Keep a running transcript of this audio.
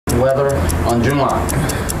weather on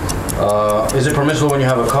Jumu'ah. Is it permissible when you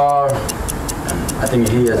have a car? I think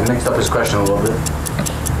he has mixed up his question a little bit.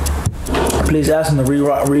 Please ask him to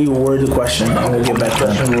reword the question, and we'll get back to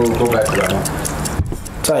that. We'll go back to that one.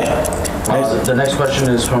 The next question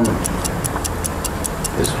is from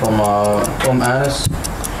Anas.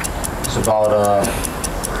 It's about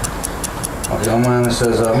Anas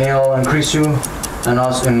says, may Allah increase you and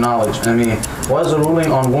us in knowledge. What is the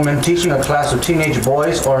ruling on women teaching a class of teenage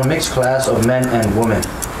boys or a mixed class of men and women?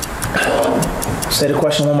 Say the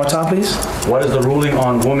question one more time, please. What is the ruling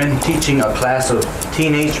on women teaching a class of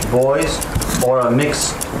teenage boys or a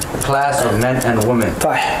mixed class of men and women?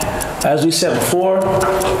 As we said before,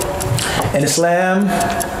 in Islam,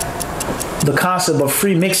 the concept of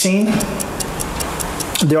free mixing,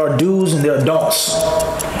 there are do's and there are don'ts.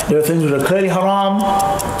 There are things which are clearly haram,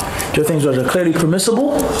 there are things which are clearly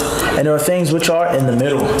permissible, and there are things which are in the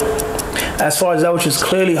middle. As far as that which is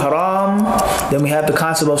clearly haram, then we have the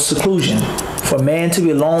concept of seclusion. For a man to be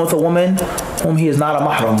alone with a woman whom he is not a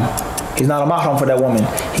mahram. He's not a mahram for that woman.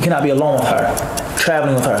 He cannot be alone with her,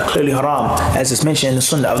 traveling with her. Clearly haram, as is mentioned in the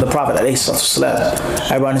sunnah of the Prophet.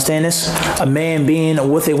 Everybody understand this? A man being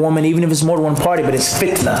with a woman, even if it's more than one party, but it's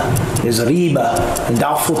fitna, there's riba, and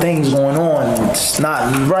doubtful things going on. It's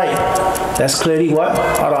not right. That's clearly what?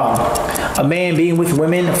 Haram. A man being with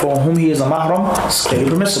women for whom he is a mahram is clearly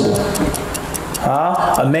permissible.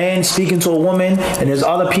 A man speaking to a woman and there's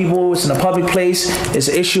other people, it's in a public place, it's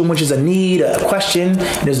an issue in which is a need, a question,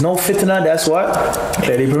 there's no fitna, that's what?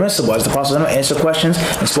 Clearly permissible. As the Prophet answered questions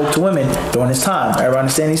and spoke to women during his time. Everybody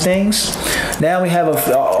understand these things? Now we have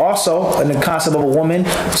also in the concept of a woman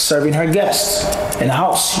serving her guests in the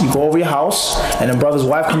house. You go over your house and the brother's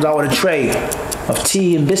wife comes out with a tray of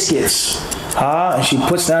tea and biscuits. And she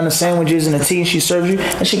puts down the sandwiches and the tea and she serves you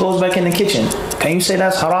and she goes back in the kitchen. Can you say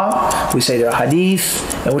that's haram? We say there are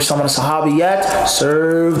hadith in which some of the sahabiyat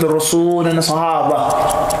served the Rasul and the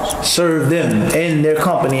Sahaba. Serve them in their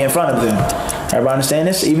company in front of them. Everybody understand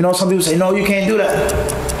this? Even though some people say, no, you can't do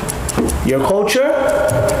that. Your culture,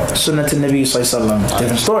 Sunnah to Nabi Sallallahu Alaihi Wasallam.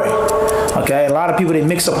 Different story. Okay, a lot of people, they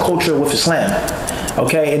mix up culture with Islam.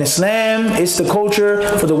 Okay, in Islam, it's the culture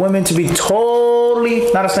for the women to be totally,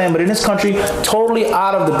 not Islam, but in this country, totally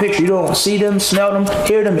out of the picture. You don't see them, smell them,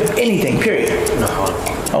 hear them, anything, period.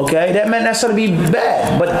 Okay, that meant necessarily be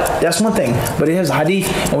bad, but that's one thing. But it has a hadith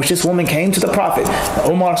in which this woman came to the Prophet.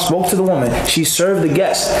 Umar spoke to the woman. She served the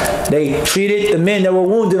guests. They treated the men that were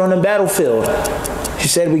wounded on the battlefield. She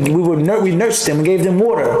said, we nursed them, we gave them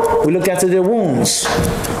water. We looked after their wounds.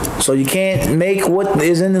 So you can't make what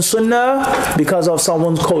is in the sunnah because of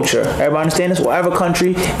someone's culture. Everybody understand this? Whatever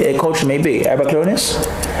country culture may be. Everybody clear on this?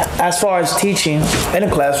 As far as teaching in a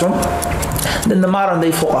classroom, then the modern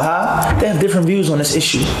day fuqaha, they have different views on this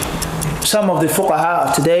issue. Some of the fuqaha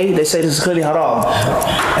of today, they say this is clearly haram.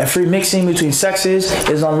 And free mixing between sexes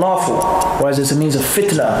is unlawful. Whereas it's a means of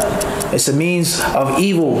fitna. It's a means of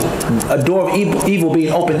evil. A door of evil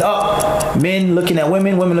being opened up. Men looking at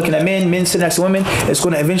women, women looking at men, men sitting next to women. It's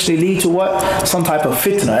going to eventually lead to what? Some type of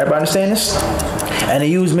fitna. Everybody understand this? And they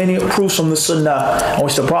use many proofs from the sunnah in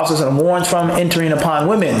which the Prophet warns from entering upon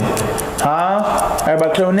women.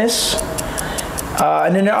 Everybody clear on this?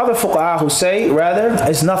 And then there are other fuqaha who say, rather,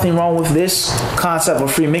 there's nothing wrong with this concept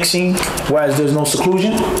of free mixing, whereas there's no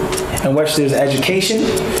seclusion, in which there's education,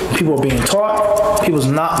 people are being taught, people's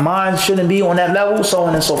minds shouldn't be on that level, so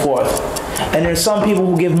on and so forth. And there's some people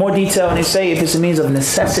who give more detail and they say if it's a means of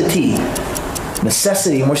necessity,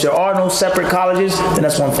 in which there are no separate colleges, then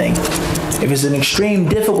that's one thing. If it's an extreme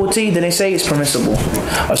difficulty, then they say it's permissible.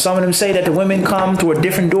 Or some of them say that the women come through a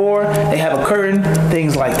different door, they have a curtain,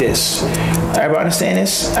 things like this. Everybody understand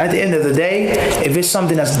this? At the end of the day, if it's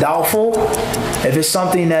something that's doubtful, if it's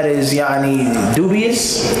something that is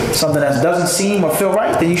dubious, something that doesn't seem or feel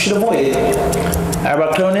right, then you should avoid it.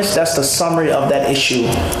 Everybody clear on this? That's the summary of that issue.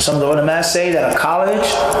 Some of the ulama say that a college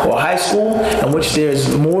or a high school in which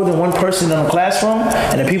there's more than one person in a classroom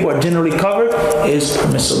and the people are generally covered is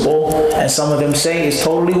permissible. And some of them say it's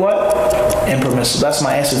totally what? Impermissible. That's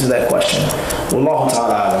my answer to that question. Wallahu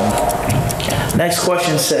ta'ala alam. Next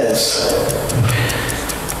question says,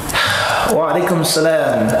 Wa alaikum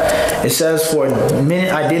salam. It says, for a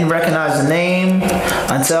minute I didn't recognize the name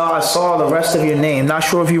until I saw the rest of your name. Not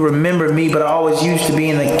sure if you remember me, but I always used to be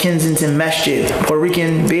in the Kensington Masjid. Puerto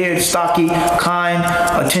Rican, beard, stocky, kind,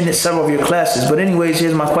 attended several of your classes. But anyways,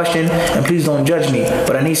 here's my question, and please don't judge me,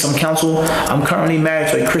 but I need some counsel. I'm currently married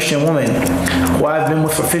to a Christian woman who I've been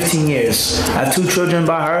with for 15 years. I have 2 children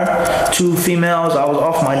by her, 2 females. I was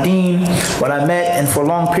off my deen when I met, and for a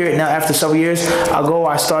long period now, after several years ago,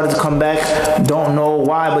 I started to come back don't know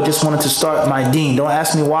why, but just wanted to start my deen. Don't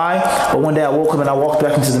ask me why, but one day I woke up and I walked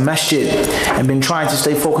back into the masjid and been trying to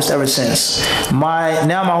stay focused ever since. My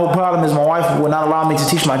whole problem is my wife will not allow me to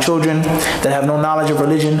teach my children that have no knowledge of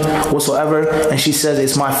religion whatsoever, and she says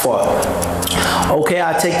it's my fault. Okay,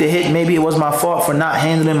 I take the hit. Maybe it was my fault for not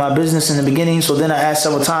handling my business in the beginning. So then I asked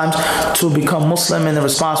several times to become Muslim, and the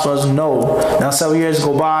response was no. Now several years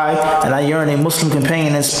go by, and I yearn a Muslim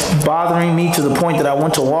companion. It's bothering me to the point that I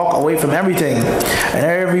want to walk away from everything. And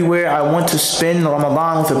everywhere I want to spend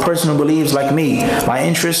Ramadan with a person who believes like me. My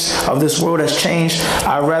interest of this world has changed.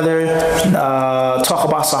 I'd rather talk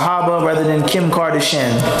about Sahaba rather than Kim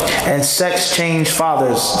Kardashian. And sex changed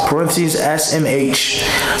fathers, parentheses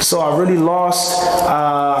SMH. So I'm really lost.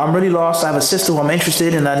 I have a sister who I'm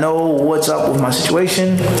interested in, and I know what's up with my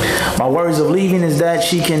situation. My worries of leaving is that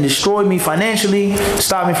she can destroy me financially,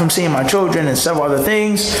 stop me from seeing my children, and several other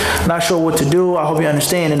things. Not sure what to do. I hope you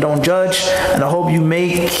understand and don't judge, and I hope you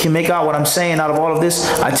can make out what I'm saying out of all of this.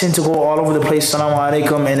 I tend to go all over the place. Assalamu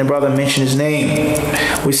alaikum, and the brother mentioned his name.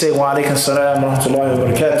 We say wa alaikum salam wa rahmatullahi wa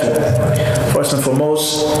barakatuh. First and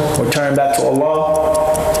foremost, return back to Allah.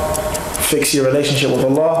 Fix your relationship with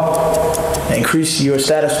Allah, increase your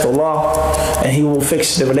status with Allah, and He will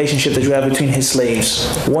fix the relationship that you have between His slaves.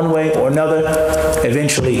 One way or another,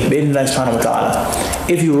 eventually, bi'idhnillahi subhanahu wa ta'ala.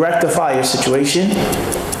 If you rectify your situation,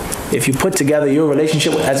 if you put together your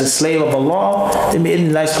relationship as a slave of Allah, then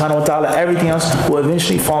bi'idhnillahi subhanahu wa ta'ala, everything else will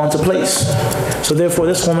eventually fall into place. So therefore,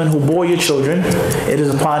 this woman who bore your children, it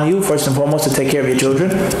is upon you, first and foremost, to take care of your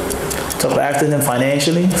children. To look after them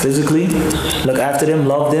financially, physically, look after them,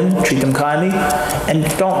 love them, treat them kindly, and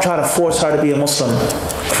don't try to force her to be a Muslim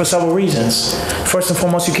for several reasons. First and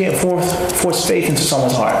foremost, you can't force faith into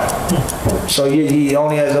someone's heart. So he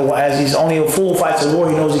only only a fool fights a war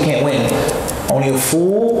he knows he can't win. Only a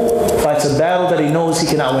fool fights a battle that he knows he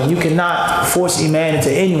cannot win. You cannot force iman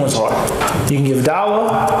into anyone's heart. You can give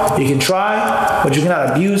dawah, you can try, but you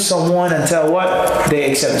cannot abuse someone until what?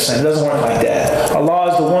 They accept Islam. It doesn't work like that.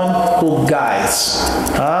 Allah is the one who guides.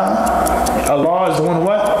 Allah is the one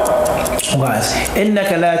what? Guys,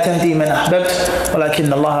 إنك لا تهدي من أحببت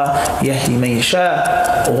ولكن الله يهدي من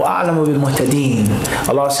يشاء وهو أعلم بالمهتدين.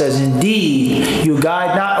 Allah says, indeed, you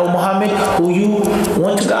guide not, O Muhammad, who you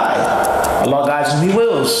want to guide. Allah guides whom He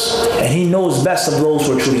wills, and He knows best of those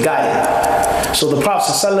who are truly guided. So the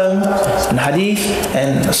Prophet ﷺ in Hadith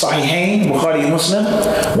and Sahihain, Bukhari and Muslim,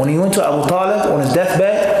 when he went to Abu Talib on his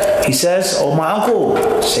deathbed, he says, "Oh my uncle,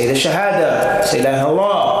 say the Shahada, say La ilaha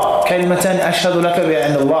illallah, kalimatan ashhadu laka biha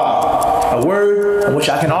inda Allah." A word on which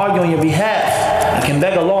I can argue on your behalf. I can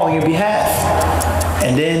beg Allah on your behalf.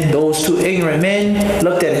 And then those two ignorant men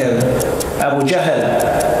looked at him, Abu Jahl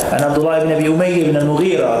and Abdullah ibn Abi Umayyah ibn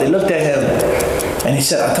al-Mughira. They looked at him and he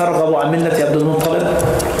said, "Atarghabu an millati Abdul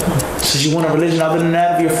Muttalib?" Says, you want a religion other than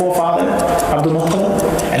that of your forefather, Abdul Muttalib?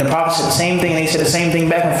 And the Prophet said the same thing, and they said the same thing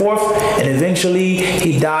back and forth, and eventually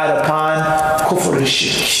he died upon kufr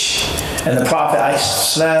al-shirk. And the Prophet,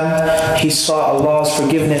 he saw Allah's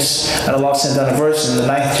forgiveness, and Allah sent down a verse in the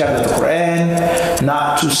 9th chapter of the Quran,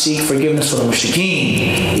 not to seek forgiveness for the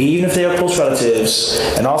mushrikeen, even if they are close relatives.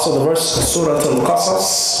 And also the verse in Surah Al-Qasas,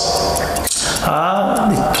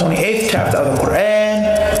 the 28th chapter of the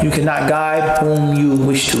Quran, you cannot guide whom you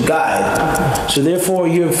wish to guide. So therefore,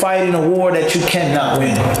 you're fighting a war that you cannot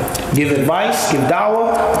win. Give advice, give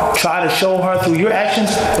dawah, try to show her through your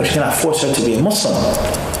actions, but you cannot force her to be a Muslim.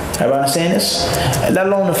 Everybody understand this? Let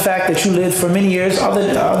alone the fact that you lived for many years other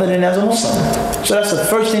than as a Muslim. So that's the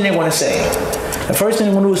first thing they want to say. The first thing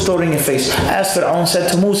they want to do is throw it in your face. As Fir'aun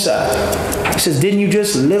said to Musa, he says, didn't you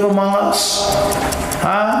just live among us?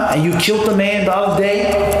 And you killed the man the other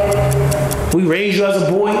day? We raised you as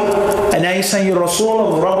a boy, and now you're saying you're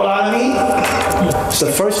Rasul of Rabbul Alameen? It's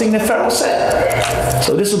the first thing that Pharaoh said.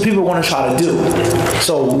 So this is what people want to try to do.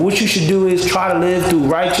 So what you should do is try to live through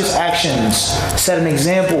righteous actions, set an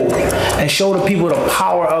example, and show the people the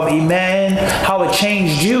power of Iman, how it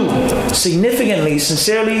changed you significantly,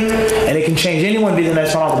 sincerely, and it can change anyone being the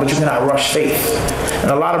next father, but you cannot rush faith. And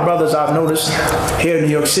a lot of brothers I've noticed here in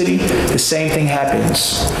New York City, the same thing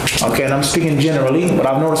happens. Okay, and I'm speaking generally, but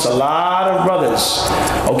I've noticed a lot of brothers,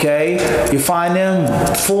 okay, you find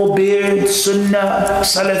them full beard, sunnah,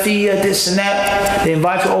 salafiyah, this and that. They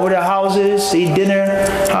invite you over their houses, they eat dinner.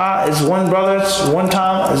 It's one brother, one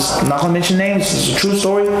time, I'm not going to mention names, it's a true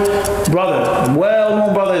story. Brother,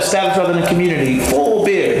 well-known brother, established brother in the community, full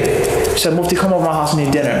beard. He said, Mufti, come over my house and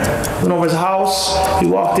eat dinner. Went over his house, he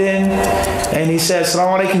walked in, and he said,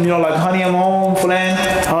 Assalamu alaikum, like, honey, I'm home, fulan.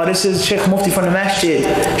 This is Sheikh Mufti from the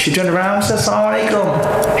masjid. She turned around and said, Assalamu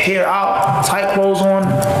alaikum. Hair out, tight clothes on.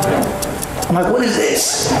 I'm like, what is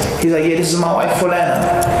this? He's like, yeah, this is my wife, Fulana.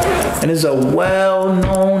 And this is a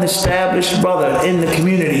well-known, established brother in the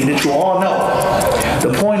community that you all know.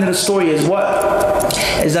 The point of the story is what?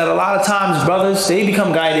 Is that a lot of times brothers, they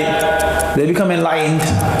become guided, they become enlightened,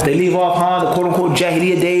 they leave off the quote-unquote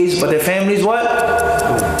Jahiliyyah days, but their families what?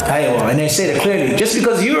 And they say that clearly. Just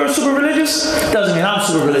because you're super religious doesn't mean I'm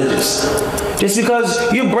super religious. Just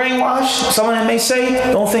because you're brainwashed, someone that may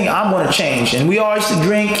say, don't think I'm going to change. And we all used to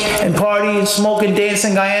drink and party and smoke and dance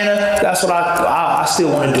in Guyana. That's what I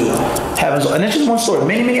still want to do. And it's just one story.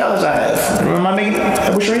 Many, many others I have. Am I making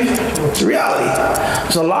it, Sharif? It's a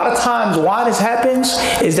reality. So a lot of times why this happens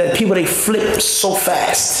is that people, they flip so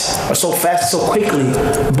fast, or so fast, so quickly,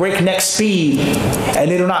 breakneck speed,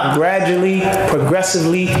 and they do not gradually,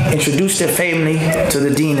 progressively introduce their family to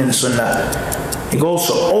the deen and the sunnah. It goes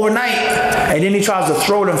so overnight, and then he tries to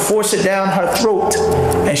throw it and force it down her throat.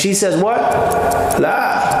 And she says, what?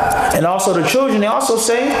 La. And also the children, they also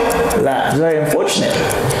say, la. It's very unfortunate.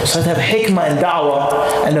 So to have hikmah and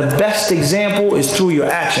da'wah, and the best example is through your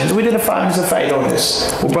actions. We did a 5 minutes of fight on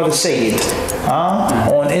this with Brother Sayyid,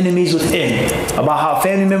 on enemies within, about how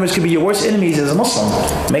family members could be your worst enemies as a Muslim.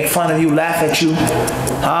 Make fun of you, laugh at you,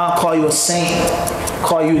 call you a saint,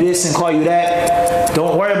 call you this and call you that.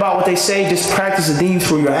 Don't worry about what they say, just practice the deen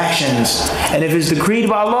through your actions. And if it's decreed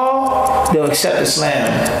by law, they'll accept Islam.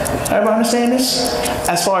 Everybody understand this?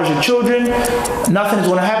 As far as your children, nothing is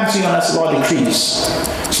going to happen to you unless the law decrees.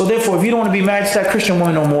 So therefore, if you don't want to be married to that Christian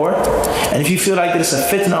woman no more, and if you feel like it's a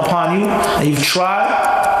fitna upon you, and you've tried,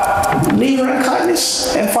 leave her in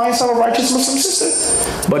kindness and find some righteous Muslim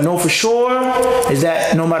sister. But know for sure is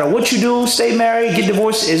that no matter what you do, stay married, get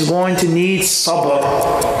divorced, is going to need sabr.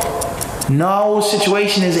 No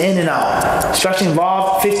situation is in and out. Especially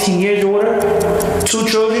involved 15 years or whatever. 2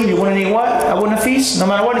 children, you want to need what? I want a feast. No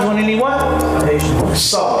matter what, he's going to need what?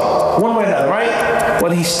 Sabr. One way or another, right?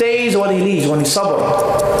 Whether he stays or whether he leaves, when he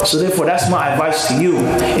sabr. So therefore, that's my advice to you,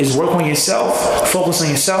 is work on yourself, focus on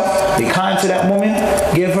yourself, be kind to that woman,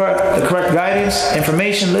 give her the correct guidance,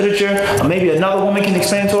 information, literature, or maybe another woman can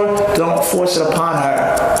explain to her. Don't force it upon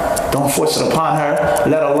her. Don't force it upon her.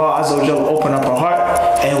 Let Allah Azza wa Jalla open up her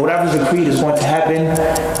heart, and whatever's decreed is going to happen.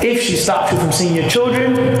 If she stops you from seeing your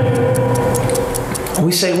children,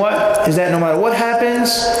 we say what? Is that no matter what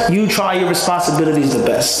happens, you try your responsibilities the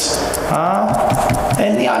best.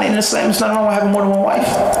 And in Islam, it's not wrong with having more than one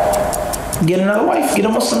wife. Get another wife. Get a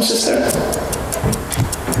Muslim sister.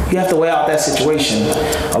 You have to weigh out that situation.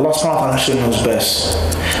 Allah subhanahu wa ta'ala should knows best.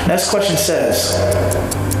 Next question says,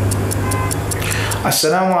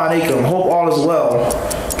 Assalamu alaikum. Hope all is well.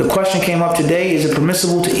 The question came up today, is it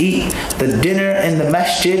permissible to eat the dinner in the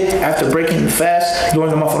masjid after breaking the fast during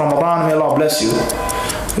the month of Ramadan? May Allah bless you.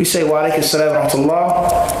 We say, wa alaikum salam wa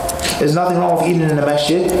rahmatullah. There's nothing wrong with eating in the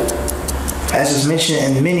masjid. As is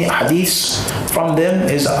mentioned in many hadiths, from them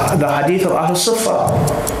is the hadith of Ahl Sufa,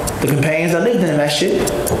 the companions that lived in the masjid.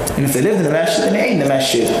 And if they lived in the masjid, then they ate in the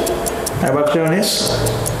masjid. Everybody clear on this?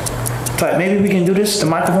 Maybe we can do this, the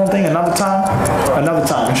microphone thing, another time? Another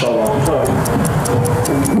time, inshallah.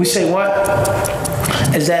 We say what?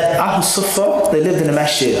 Is that Ahl Sufa, they lived in the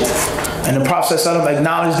masjid. And the Prophet ﷺ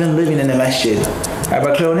acknowledged them living in the masjid.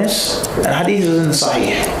 Everybody clear on this? And hadith is in the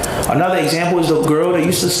Sahih. Another example is the girl that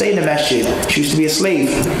used to stay in the masjid. She used to be a slave.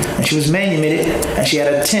 And she was manumitted. And she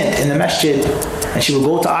had a tent in the masjid. And she would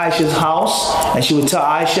go to Aisha's house. And she would tell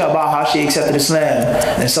Aisha about how she accepted Islam.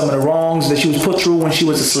 And some of the wrongs that she was put through when she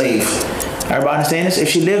was a slave. Everybody understand this? If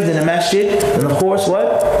she lived in the masjid, then of course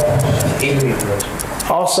what?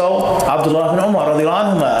 Also, Abdullah ibn Umar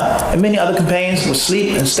and many other companions would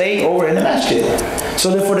sleep and stay over in the masjid. So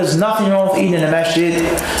therefore, there's nothing wrong with eating in the masjid,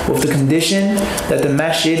 with the condition that the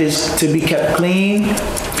masjid is to be kept clean.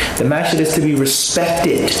 The masjid is to be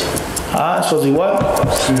respected. It's supposed to be what?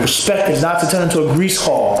 Respect is not to turn into a grease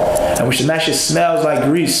hall, in which the masjid smells like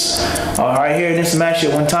grease. Right here in this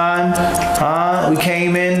masjid one time, we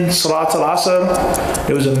came in, Salat al-Asr,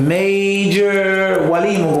 there was a major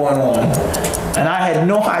walima going on. And I had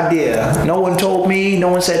no idea. No one told me. No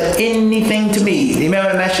one said anything to me. The Imam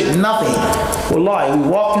of the masjid, nothing. Wallahi, we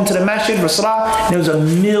walked into the masjid for salah, and there was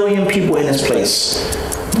 1 million people in this place.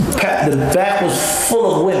 The back was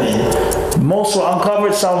full of women. Most were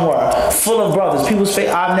uncovered, some were full of brothers. People's face,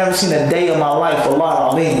 I've never seen a day of my life,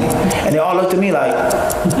 Wallahi Alim. And they all looked at me like,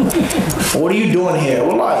 what are you doing here?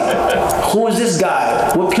 Wallahi, who is this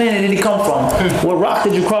guy? What planet did he come from? What rock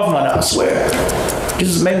did you come from? I swear.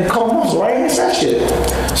 Just maybe a couple months right in that shit.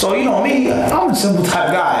 So you know me, I'm a simple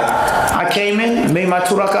type guy. I came in, made my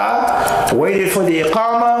 2 rak'ah, waited for the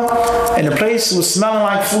iqamah, and the place was smelling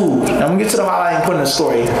like food. Now I'm going to get to the highlight and put in the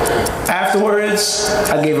story. Afterwards,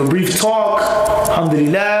 I gave a brief talk.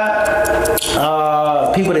 Alhamdulillah.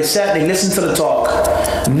 People, they sat, they listened to the talk.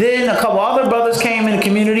 Then a couple other brothers came in the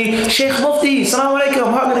community. Sheikh Mufti, Salaam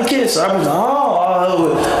Alaikum, hugging a kiss. So I was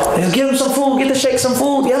like, give him some food, get the sheikh some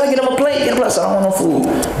food. Yeah, get him a plate, get him a plate. So I don't want no food.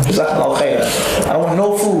 I don't want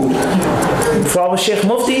no food. Before I was Sheikh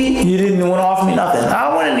Mufti, you didn't want to offer me nothing. I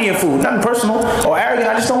don't want any of your food, nothing personal or arrogant.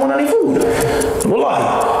 I just don't want any food.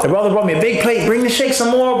 Wallahi, the brother brought me a big plate. Bring the sheikh some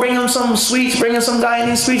more. Bring him some sweets. Bring him some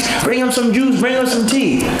Guyanese sweets. Bring him some juice. Bring him some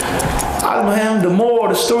tea. The moral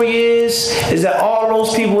of the story is that all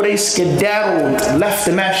those people, they skedaddled, left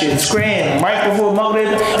the masjid, scram right before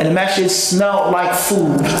Maghrib, and the masjid smelled like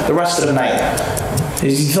food the rest of the night.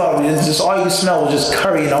 You thought just all you could smell was just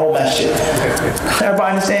curry in the whole masjid.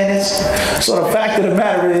 Everybody understand this? So the fact of the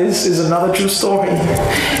matter is another true story.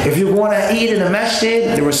 If you're going to eat in the masjid,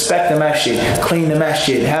 then respect the masjid, clean the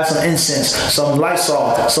masjid, have some incense, some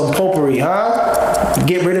Lysol, some potpourri,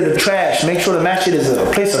 Get rid of the trash. Make sure the masjid is a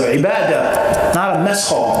place of ibadah, not a mess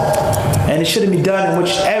hall. And it shouldn't be done in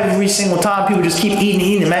which every single time people just keep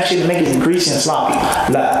eating the masjid and make it greasy and sloppy.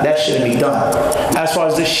 That shouldn't be done. As far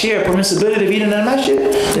as the sheer permissibility of eating in the masjid,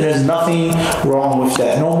 then there's nothing wrong with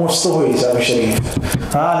that. No more stories, Abu Sharif.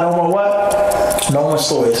 No more what? No more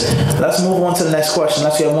stories. Let's move on to the next question.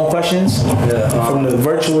 Let's get more questions from the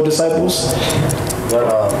virtual disciples.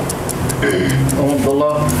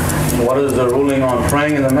 What is the ruling on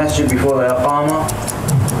praying in the masjid before the iqamah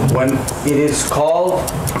when it is called,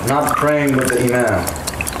 not praying with the imam?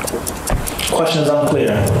 Question is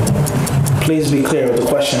unclear. Please be clear with the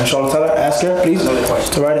question. Inshallah, ask her, please,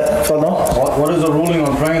 to write it. What is the ruling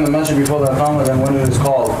on praying in the masjid before the iqamah and when it is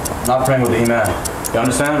called, not praying with the imam? You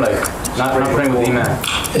understand? Like, not praying with the imam.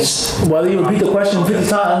 It's, whether you repeat the question 50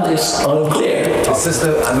 times, it's unclear.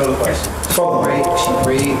 Sister, I know the question. She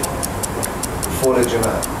prayed before the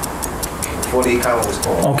Jama'ah, before the iqamah was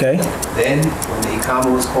called. Okay. Then, when the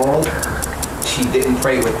iqamah was called, she didn't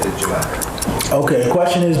pray with the Jama'ah. Okay, the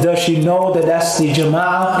question is, does she know that that's the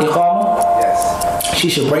Jama'ah iqamah? Yes. She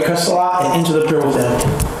should break her salah and enter the prayer with them.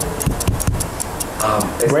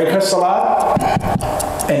 Break her salah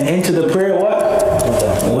and enter the prayer what?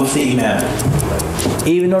 With the imam.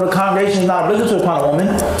 Even though the congregation is not obligatory upon a woman,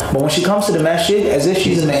 but when she comes to the masjid, as if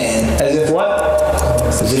she's a man. As if what?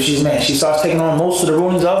 As if she's a man. She starts taking on most of the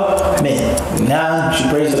rulings of men. Now she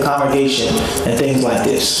prays the congregation and things like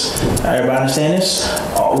this. Everybody understand this?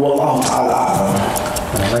 Wallahu ta'ala.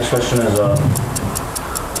 Next question is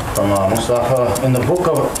from Mustafa. In the book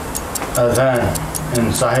of Adhan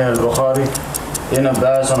in Sahih al-Bukhari, Ibn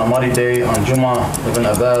Abbas on a muddy day on Jummah, Ibn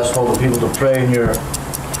Abbas told the people to pray in your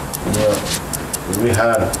we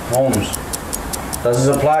had homes. Does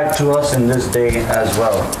this apply to us in this day as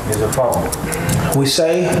well? Is it problem? We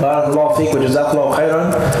say, Barakallahu feek wa jazakallahu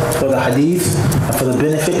khairan for the hadith and for the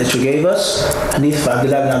benefit that you gave us. Hadith for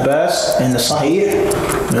Abdullah ibn Abbas in the Sahih.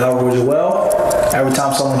 May Allah reward you well. Every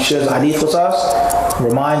time someone shares a hadith with us,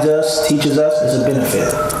 reminds us, teaches us, it's a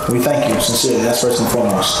benefit. We thank you sincerely. That's first and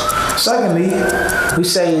foremost. Secondly, we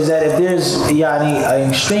say is that if there's an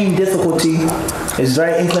extreme difficulty, it's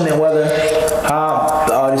very inclement weather,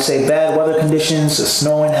 they say bad weather conditions,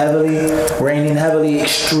 snowing heavily, raining heavily,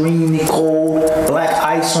 extremely cold, black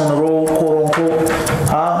ice on the road, quote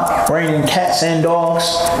unquote, raining cats and dogs,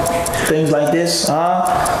 things like this.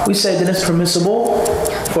 We say that it's permissible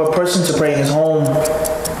for a person to pray in his home.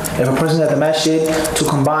 If a person is at the masjid, to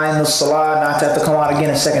combine the salah, not to have to come out again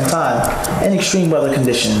a second time, in extreme weather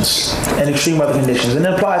conditions. And it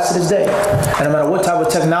applies to this day. And no matter what type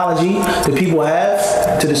of technology the people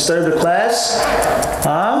have to disturb the class,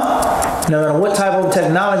 no matter what type of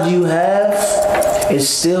technology you have, it's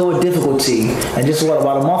still a difficulty. And just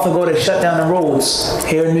about a month ago, they shut down the roads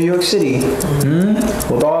here in New York City.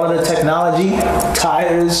 With all of the technology,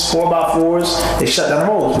 tires, 4x4s, they shut down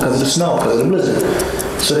the roads because of the snow, because of the blizzard.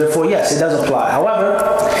 So therefore, yes, it does apply. However,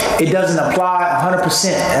 it doesn't apply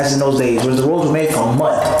 100% as in those days, where the roads were made from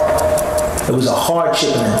mud. It was a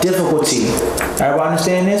hardship and a difficulty. Everybody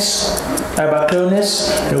understand this? Everybody clear on this?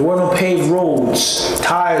 There were no paved roads,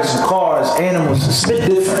 tires and cars, animals. It's a bit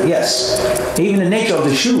different, yes. Even the nature of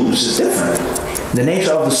the shoes is different. The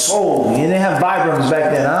nature of the soul. You didn't have Vibrams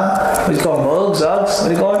back then, What do you call them? Uggs? What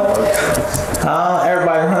do you call it?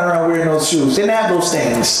 Everybody running around wearing those shoes. They didn't have those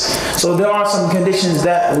things. So there are some conditions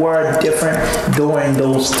that were different during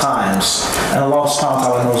those times. And Allah subhanahu wa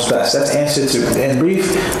ta'ala knows best. That's the answer to it. In brief,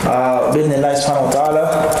 Bidnillah subhanahu wa ta'ala,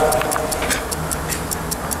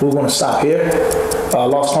 we're going to stop here.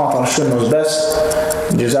 Allah subhanahu wa ta'ala knows best.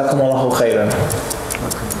 Jazakumullahu khairan.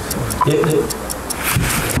 You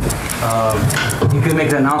can make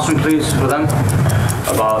the announcement, please, for them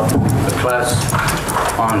about the class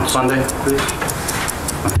on Sunday, please.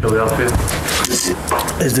 On Philadelphia.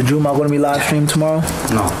 Is the Juma going to be live streamed tomorrow?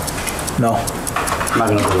 No. No. I'm not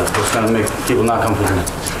going to do that. It's going to make people not come to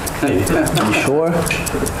me. You sure?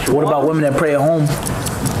 What about women that pray at home?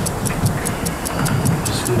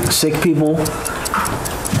 Sick people?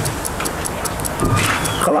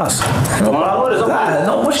 Khalas. No problem.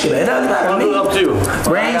 No mushkila. It doesn't matter. It's up to you.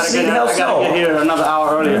 Rain, seed, hell, I got to get here another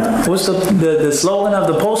hour earlier. What's the slogan of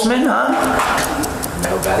the postman, huh?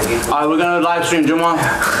 Alright, we're gonna live stream Juma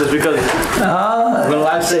just because we're gonna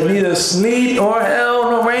live stream. Neither sleet or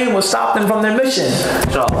hell nor rain will stop them from their mission.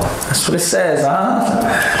 Inshallah. That's what it says, huh?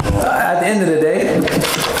 At the end of the day,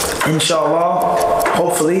 inshallah,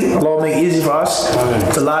 hopefully, Allah will make it easy for us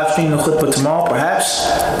to live stream the khutbah tomorrow, perhaps.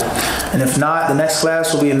 And if not, the next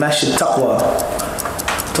class will be in Masjid Taqwa.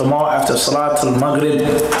 Tomorrow after Salat al-Maghrib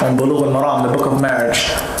on Bulugh al-Maram, the book of marriage.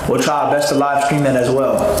 We'll try our best to live stream that as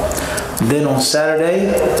well. Then on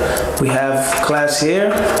Saturday, we have class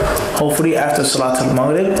here, hopefully after Salat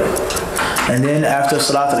al-Maghrib, and then after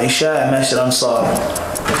Salat al-Isha at Masjid Ansar.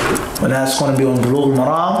 And that's going to be on Bulugh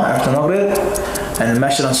al-Maram after Maghrib, and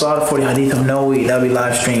Masjid Ansar for the Hadith of Nawawi, that'll be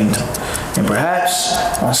live streamed. And perhaps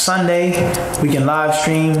on Sunday, we can live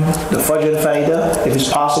stream the Fajr al-Faidah, if it's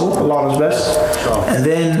possible, Allah is best. And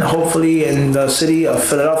then hopefully in the city of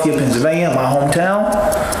Philadelphia, Pennsylvania, my hometown,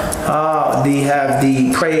 they have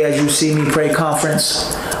the Pray As You See Me Pray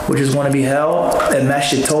conference, which is going to be held at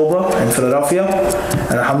Masjid Toba in Philadelphia.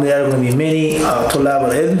 And alhamdulillah, there are going to be many Tulab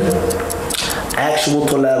al-Ilm, actual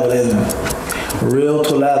Tulab al-Ilm, real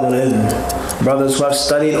Tulab al-Ilm. Brothers who have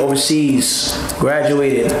studied overseas,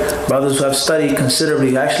 graduated, brothers who have studied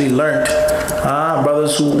considerably, actually learned,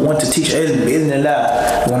 brothers who want to teach ilm,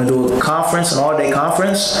 bi'idhnillah. We want to do a conference, an all-day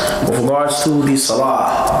conference with regards to the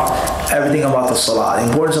salah, everything about the salah,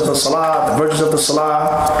 the importance of the salah, the virtues of the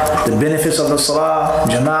salah, the benefits of the salah,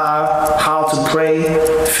 jama'ah, how to pray,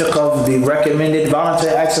 fiqh of the recommended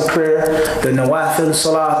voluntary acts of prayer, the nawafil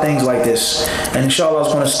salah, things like this. And inshallah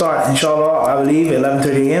it's going to start, inshallah, I believe, at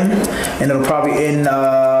 11:30 a.m. and it'll probably end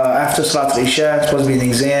after Salat al-Isha. It's supposed to be an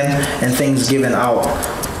exam and things given out.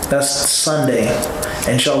 That's Sunday.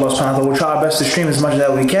 Inshallah subhanahu wa ta'ala, we'll try our best to stream as much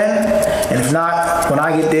as we can. And if not, when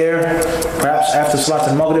I get there, perhaps after Salat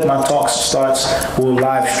al-Maghrib, my talk starts, we'll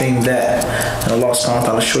live stream that. And Allah subhanahu wa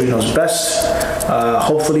ta'ala sure knows best.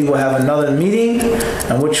 Hopefully we'll have another meeting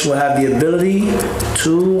in which we'll have the ability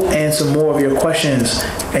to answer more of your questions.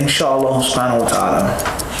 Inshallah subhanahu wa ta'ala.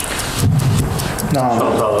 No.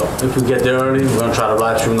 If we get there early, we're going to try to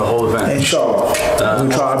live stream the whole event. Inshallah.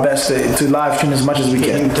 We'll try our best to live stream as much as we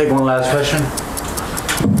can. Can you take one last question?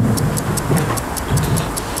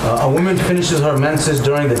 A woman finishes her menses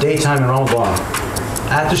during the daytime in Ramadan.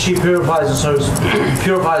 After she purifies herself,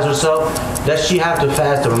 does she have to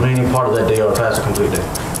fast the remaining part of that day or fast a complete day?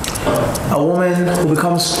 A woman who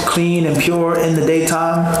becomes clean and pure in the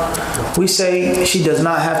daytime, we say she does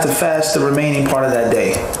not have to fast the remaining part of that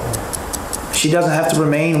day. She doesn't have to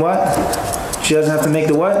remain what? She doesn't have to make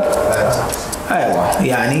the what?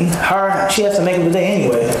 She has to make it the day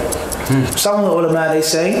anyway. Some of the ulama, they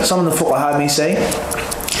say, some of the fuqaha may say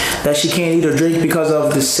that she can't eat or drink because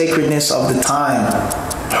of the sacredness of the time.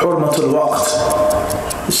 Hurmatul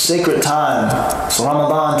waqt. The sacred time. It's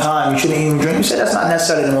Ramadan time. You shouldn't eat and drink. You say that's not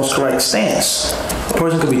necessarily the most correct stance. A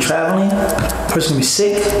person could be traveling. A person could be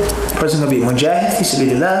sick. A person could be mujahid, fi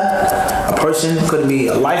sabilillah. A person could be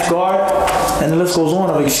a lifeguard. And the list goes on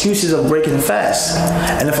of excuses of breaking the fast.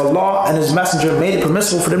 And if Allah and His Messenger made it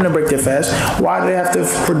permissible for them to break their fast, why do they have to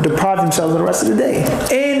deprive themselves of the rest of the day?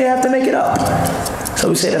 And they have to make it up. So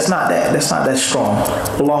we say that's not that strong.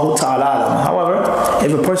 Allahu ta'ala alam. However,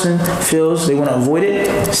 if a person feels they want to avoid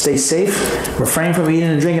it, stay safe, refrain from eating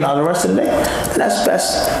and drinking all the rest of the day, then that's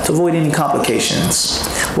best to avoid any complications.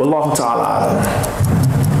 Wallahu ta'ala alam.